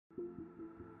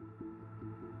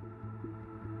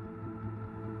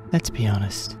Let's be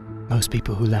honest, most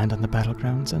people who land on the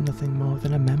Battlegrounds are nothing more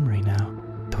than a memory now.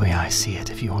 The way I see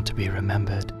it, if you want to be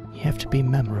remembered, you have to be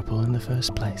memorable in the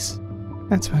first place.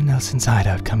 That's where Nelson's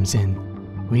hideout comes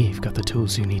in. We've got the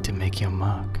tools you need to make your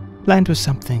mark. Land with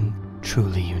something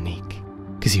truly unique.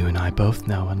 Cause you and I both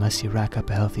know unless you rack up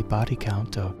a healthy body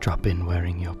count or drop in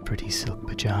wearing your pretty silk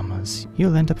pajamas,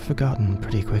 you'll end up forgotten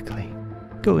pretty quickly.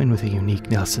 Go in with a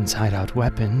unique Nelson's hideout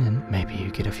weapon and maybe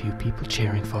you get a few people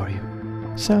cheering for you.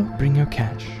 So bring your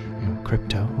cash, your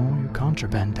crypto, or your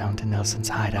contraband down to Nelson's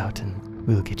hideout and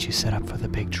we'll get you set up for the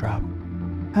big drop.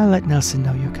 I'll let Nelson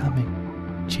know you're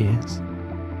coming. Cheers.